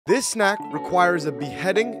This snack requires a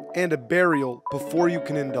beheading and a burial before you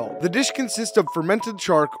can indulge. The dish consists of fermented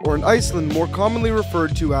shark, or in Iceland more commonly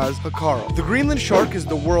referred to as Hakarl. The Greenland shark is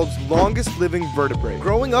the world's longest living vertebrate,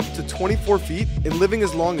 growing up to 24 feet and living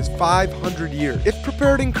as long as 500 years. If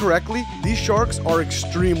prepared incorrectly, these sharks are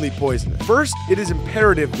extremely poisonous. First, it is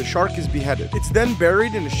imperative the shark is beheaded. It's then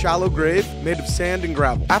buried in a shallow grave made of sand and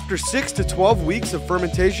gravel. After 6 to 12 weeks of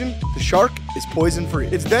fermentation, the shark is poison-free.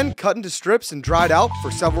 It's then cut into strips and dried out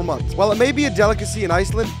for several months. While it may be a delicacy in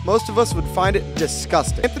Iceland, most of us would find it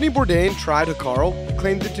disgusting. Anthony Bourdain tried Hakarl. He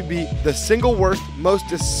claimed it to be the single worst, most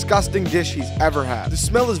disgusting dish he's ever had. The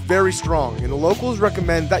smell is very strong, and the locals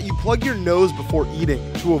recommend that you plug your nose before eating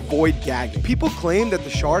to avoid gagging. People claim that the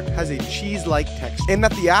shark has a cheese-like texture, and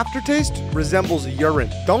that the aftertaste resembles urine.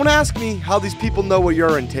 Don't ask me how these people know what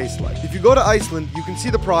urine tastes like. If you go to Iceland, you can see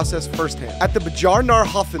the process firsthand at the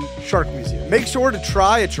Bjarnarhöfn Shark Museum. Make sure to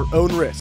try at your own risk.